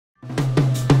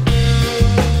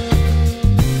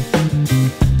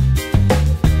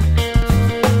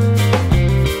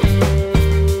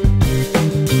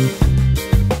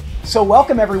So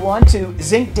welcome everyone to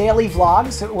Zink Daily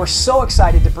Vlogs. We're so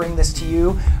excited to bring this to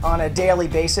you on a daily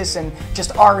basis, and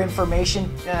just our information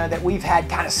that we've had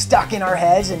kind of stuck in our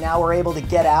heads and now we're able to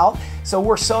get out. So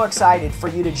we're so excited for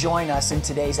you to join us in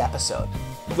today's episode.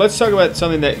 Let's talk about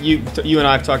something that you and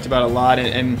I have talked about a lot,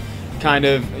 and kind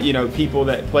of, you know, people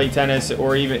that play tennis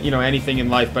or even, you know, anything in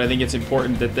life, but I think it's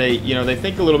important that they, you know, they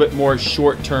think a little bit more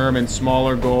short term and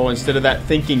smaller goal instead of that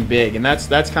thinking big. And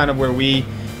that's kind of where we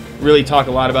really talk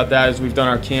a lot about that as we've done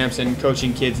our camps and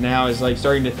coaching kids now, is like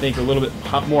starting to think a little bit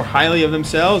more highly of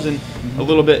themselves and a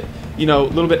little bit, you know,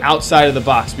 a little bit outside of the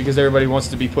box, because everybody wants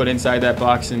to be put inside that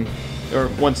box or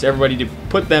wants everybody to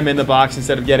put them in the box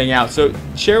instead of getting out. So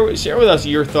share with us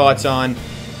your thoughts on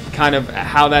kind of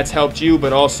how that's helped you,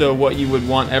 but also what you would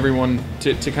want everyone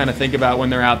to kind of think about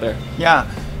when they're out there. Yeah,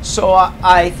 so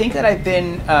I think that I've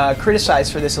been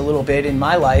criticized for this a little bit in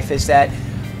my life, is that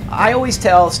I always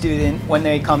tell a student when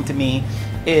they come to me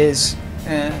is,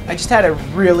 I just had a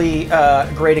really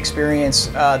great experience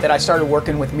that I started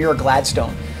working with Mira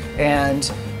Gladstone.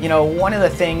 And you know, one of the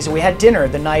things, we had dinner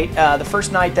the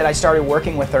first night that I started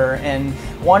working with her, and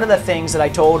one of the things that I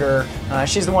told her,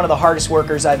 she's one of the hardest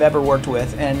workers I've ever worked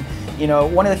with, and you know,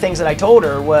 one of the things that I told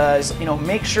her was, you know,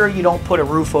 make sure you don't put a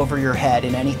roof over your head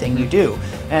in anything you do.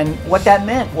 And what that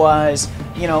meant was,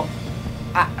 you know,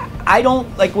 I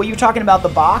don't, like what you're talking about, the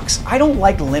box, I don't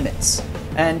like limits.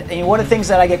 And one of the things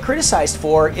that I get criticized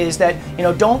for is that, you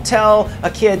know, don't tell a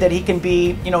kid that he can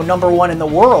be, you know, #1 in the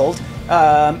world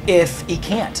if he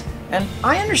can't. And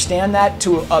I understand that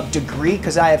to a degree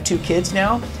because I have 2 kids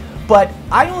now, but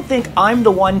I don't think I'm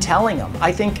the one telling them.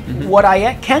 I think what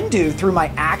I can do through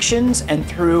my actions and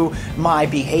through my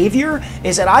behavior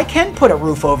is that I can put a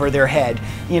roof over their head.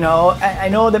 You know, I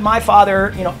know that my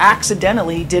father, you know,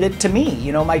 accidentally did it to me.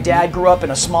 You know, my dad grew up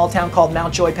in a small town called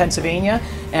Mountjoy, Pennsylvania,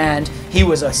 and he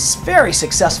was a very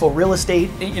successful real estate,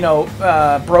 you know,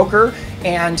 broker,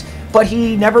 but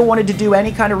he never wanted to do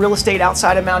any kind of real estate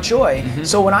outside of Mountjoy.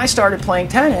 So when I started playing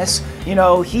tennis, you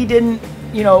know, he didn't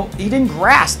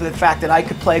grasp the fact that I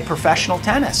could play professional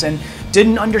tennis and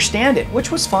didn't understand it, which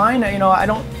was fine. You know, I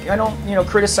don't, you know,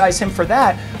 criticize him for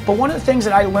that. But one of the things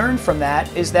that I learned from that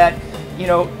is that, you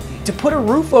know, to put a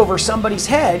roof over somebody's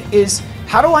head is,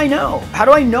 how do I know? How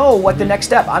do I know what the next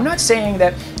step? I'm not saying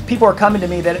that people are coming to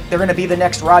me that they're going to be the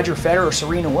next Roger Federer or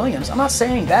Serena Williams. I'm not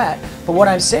saying that. But what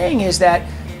I'm saying is that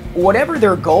whatever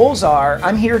their goals are,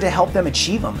 I'm here to help them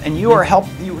achieve them. And you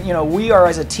know, we are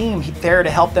as a team there to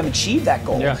help them achieve that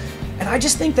goal. Yeah. And I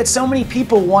just think that so many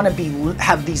people want to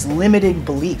have these limiting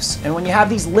beliefs. And when you have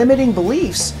these limiting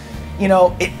beliefs, you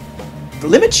know, it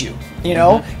limits you, you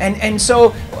know? And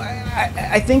so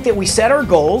I think that we set our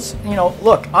goals. You know,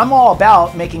 look, I'm all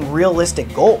about making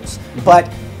realistic goals, but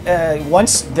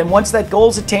once that goal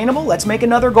is attainable, let's make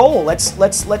another goal.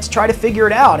 Let's try to figure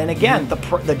it out. And again,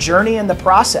 the journey and the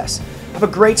process. I have a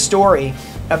great story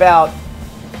about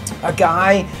a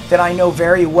guy that I know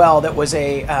very well that was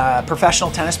a professional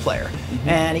tennis player,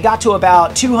 and he got to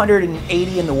about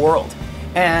 280 in the world.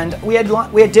 And we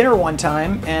had dinner one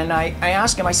time, and I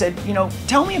asked him, I said, you know,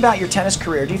 tell me about your tennis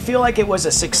career. Do you feel like it was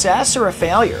a success or a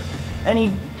failure? And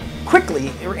he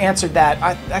quickly answered that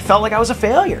I felt like I was a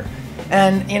failure.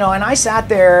 And you know, and I sat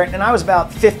there, and I was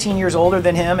about 15 years older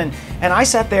than him, and I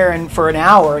sat there and for an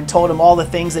hour and told him all the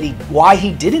things that why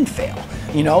he didn't fail.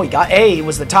 You know, he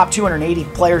was the top 280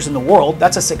 players in the world.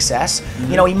 That's a success.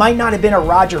 You know, he might not have been a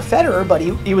Roger Federer, but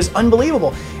he was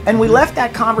unbelievable. And we left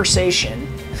that conversation.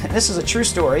 This is a true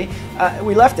story.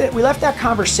 We left that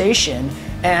conversation,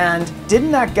 and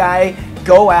didn't that guy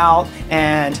go out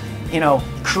and, you know,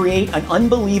 create an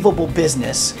unbelievable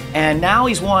business, and now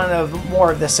he's one of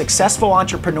more of the successful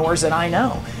entrepreneurs that I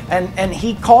know. And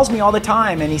he calls me all the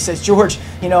time and he says, George,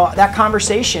 you know, that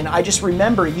conversation, I just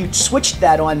remember you switched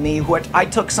that on me. What I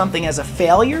took something as a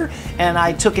failure and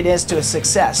I took it as to a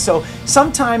success. So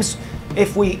sometimes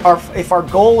if our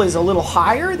goal is a little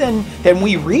higher than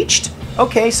we reached,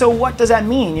 okay, so what does that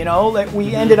mean? You know, that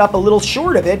we ended up a little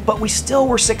short of it, but we still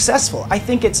were successful. I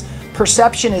think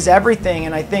perception is everything,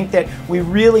 and I think that we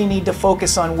really need to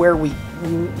focus on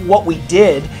what we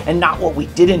did and not what we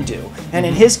didn't do. And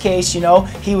in his case, you know,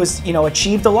 he was, you know,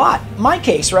 achieved a lot. My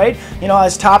case, right? You know, I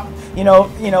was top,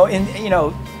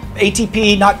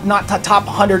 ATP, not top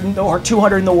 100 or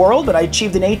 200 in the world, but I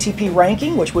achieved an ATP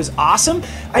ranking, which was awesome.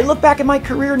 I look back at my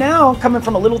career now, coming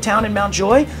from a little town in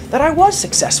Mountjoy, that I was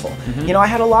successful. You know, I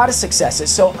had a lot of successes.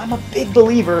 So I'm a big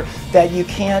believer that you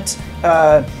can't,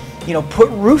 you know, put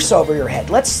roofs over your head.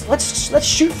 Let's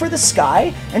shoot for the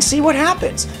sky and see what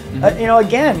happens. You know,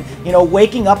 again, you know,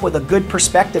 waking up with a good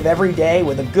perspective every day,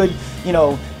 with a good, you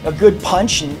know, a good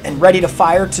punch and ready to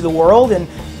fire to the world. And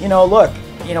look,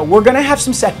 we're going to have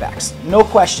some setbacks, no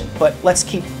question. But let's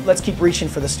keep reaching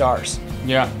for the stars.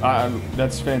 Yeah,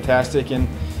 that's fantastic, and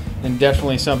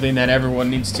definitely something that everyone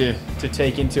needs to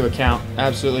take into account.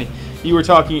 Absolutely. You were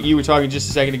talking just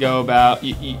a second ago about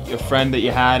a friend that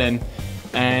you had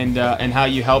and how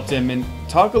you helped him, and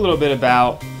talk a little bit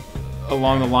about,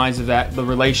 along the lines of that, the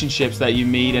relationships that you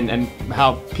meet and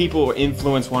how people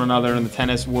influence one another in the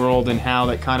tennis world, and how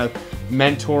that kind of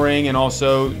mentoring and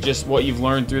also just what you've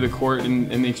learned through the court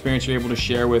and the experience you're able to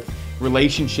share with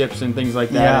relationships and things like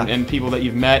that, and people that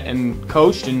you've met and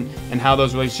coached, and how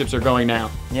those relationships are going now.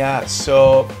 Yeah,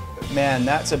 so man,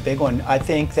 that's a big one. I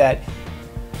think that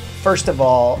first of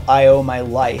all, I owe my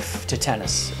life to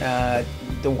tennis.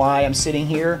 The why I'm sitting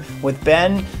here with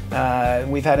Ben,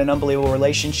 we've had an unbelievable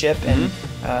relationship, and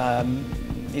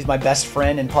he's my best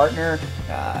friend and partner.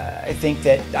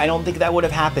 I don't think that would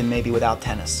have happened maybe without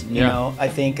tennis. You know, I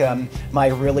think my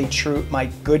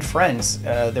good friends,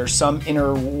 there's some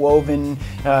interwoven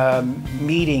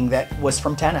meeting that was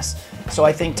from tennis. So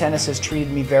I think tennis has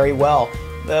treated me very well.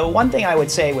 The one thing I would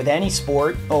say with any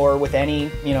sport or with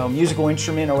any musical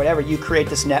instrument or whatever, you create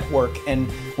this network, and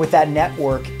with that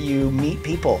network you meet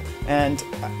people. And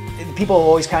people have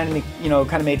always kind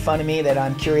of made fun of me that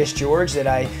I'm Curious George, that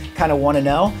I kind of want to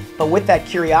know. But with that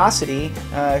curiosity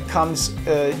comes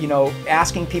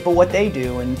asking people what they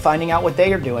do and finding out what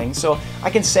they are doing. So I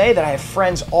can say that I have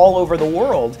friends all over the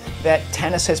world that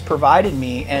tennis has provided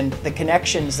me, and the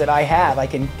connections that I have. I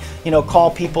can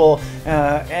call people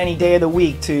any day of the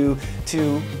week to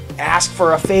ask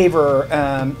for a favor,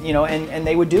 and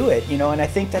they would do it, and I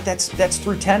think that's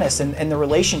through tennis and the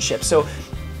relationship. So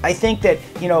I think that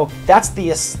that's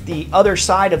the other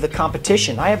side of the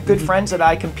competition. I have good friends that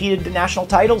I competed in national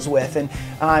titles with, and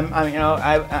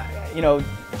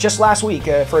just last week,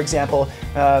 for example,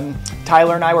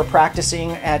 Tyler and I were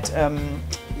practicing at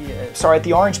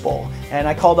the Orange Bowl, and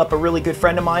I called up a really good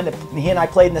friend of mine that he and I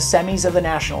played in the semis of the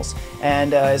Nationals,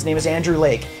 and his name is Andrew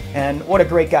Lake, and what a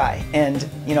great guy. And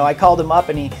I called him up,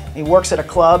 and he works at a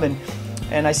club,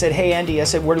 and I said, hey Andy, I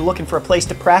said, we're looking for a place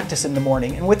to practice in the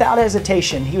morning. And without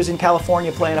hesitation, he was in California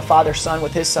playing a father-son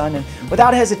with his son, and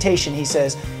without hesitation he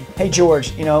says, hey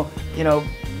George,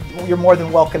 you're more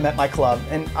than welcome at my club.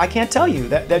 And I can't tell you,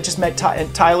 that just made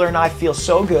Tyler and I feel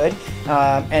so good,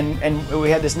 and we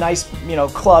had this nice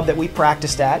club that we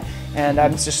practiced at, and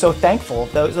I'm just so thankful.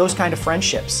 Those kind of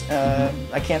friendships,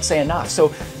 I can't say enough.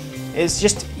 So it's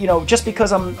just, just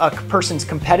because I'm a person's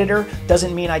competitor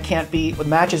doesn't mean I can't be, with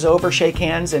matches over, shake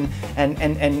hands and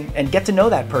get to know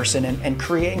that person and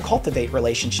create and cultivate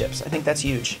relationships. I think that's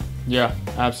huge. Yeah,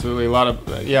 absolutely. A lot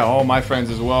of, all my friends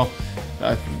as well.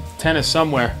 Tennis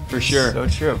somewhere, for sure. So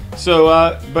true.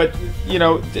 So, but,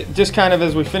 just kind of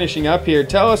as we're finishing up here,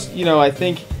 tell us, I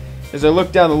think, as I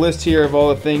look down the list here of all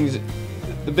the things,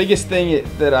 the biggest thing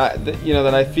that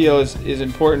I feel is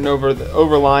important, over the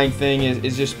overlying thing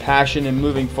is just passion and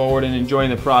moving forward and enjoying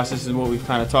the process, and what we've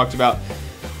kind of talked about.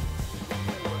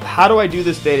 How do I do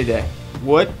this day to day?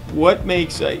 What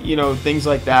makes things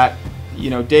like that?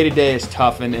 Day to day is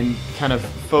tough, and kind of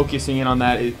focusing in on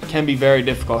that, it can be very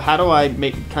difficult. How do I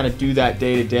do that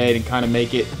day to day and kind of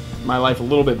make my life a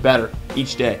little bit better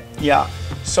each day? Yeah.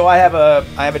 So I have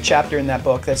a chapter in that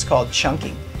book that's called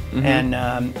chunking. And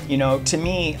to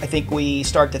me, I think we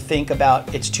start to think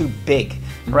about it's too big,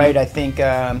 right? I think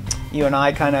you and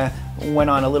I kind of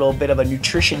went on a little bit of a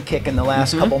nutrition kick in the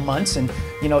last couple months, and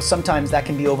sometimes that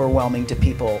can be overwhelming to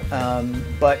people.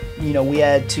 But we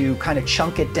had to kind of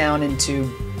chunk it down into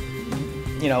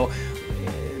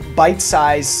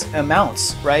bite-sized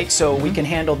amounts, right? So we can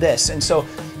handle this. And so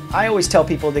I always tell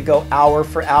people to go hour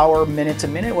for hour, minute to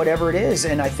minute, whatever it is.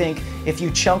 And I think if you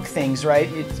chunk things,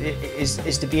 right,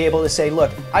 is to be able to say,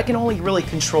 look, I can only really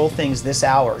control things this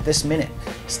hour, this minute.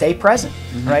 Stay present,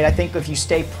 right? I think if you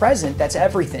stay present, that's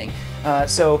everything.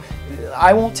 So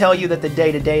I won't tell you that the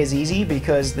day-to-day is easy,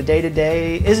 because the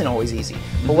day-to-day isn't always easy.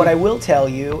 But what I will tell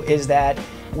you is that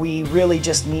we really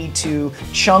just need to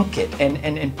chunk it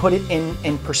and put it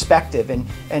in perspective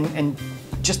and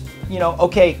just,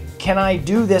 okay, can I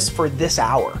do this for this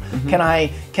hour?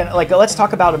 Let's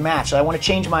talk about a match. I want to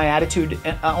change my attitude.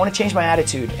 I want to change my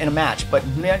attitude in a match, but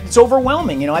it's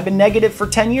overwhelming. I've been negative for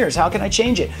 10 years. How can I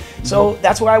change it? So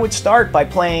that's where I would start, by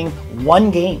playing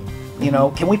one game.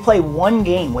 Can we play one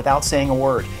game without saying a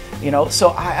word? So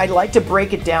I like to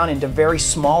break it down into very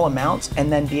small amounts, and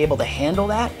then be able to handle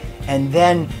that, and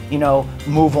then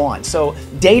move on. So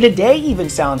day to day even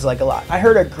sounds like a lot. I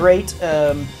heard a great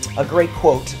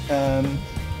quote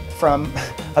from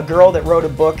a girl that wrote a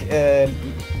book.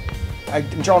 I'm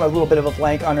drawing a little bit of a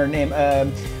blank on her name.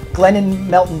 Glennon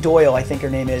Melton Doyle, I think her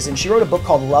name is, and she wrote a book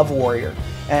called Love Warrior.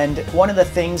 And one of the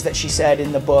things that she said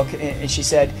in the book, and she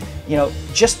said, you know,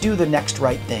 just do the next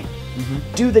right thing.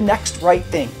 Do the next right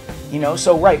thing. You know,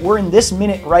 so we're in this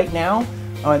minute right now,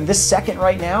 in this second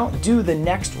right now, do the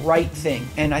next right thing.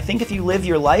 And I think if you live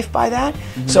your life by that,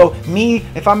 so me,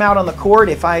 if I'm out on the court,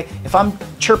 if I'm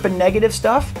chirping negative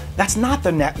stuff, that's not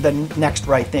the next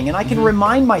right thing. And I can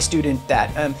remind my student that,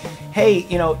 hey,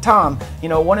 you know, Tom, you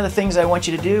know, one of the things I want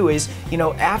you to do is, you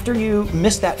know, after you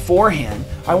miss that forehand,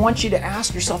 I want you to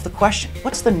ask yourself the question,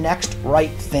 what's the next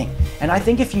right thing? And I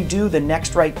think if you do the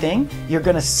next right thing, you're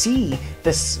going to see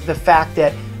the fact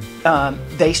that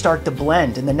they start to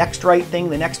blend, and the next right thing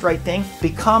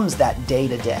becomes that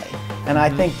day-to-day. And I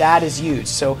think that is huge.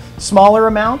 So smaller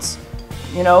amounts,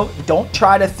 you know, don't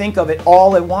try to think of it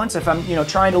all at once. If I'm, you know,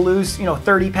 trying to lose, you know,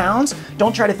 30 pounds,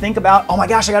 don't try to think about, oh my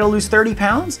gosh, I got to lose 30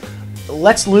 pounds.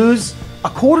 Let's lose a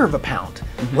quarter of a pound.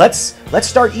 Let's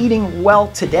start eating well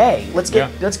today. Let's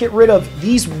get rid of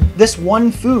this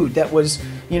one food that was,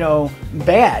 you know,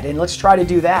 bad, and let's try to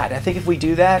do that. I think if we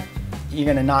do that, you're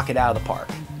going to knock it out of the park.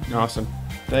 Awesome.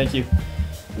 Thank you.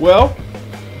 Well,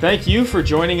 thank you for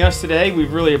joining us today.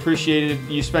 We've really appreciated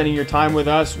you spending your time with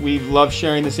us. We've loved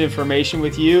sharing this information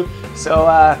with you.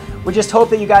 So we just hope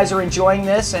that you guys are enjoying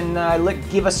this, and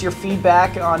give us your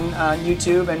feedback on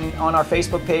YouTube and on our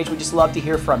Facebook page. We just love to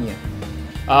hear from you.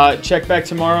 Check back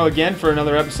tomorrow again for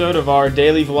another episode of our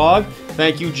daily vlog.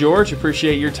 Thank you, George.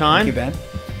 Appreciate your time. Thank you,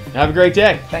 Ben. Have a great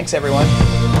day. Thanks, everyone.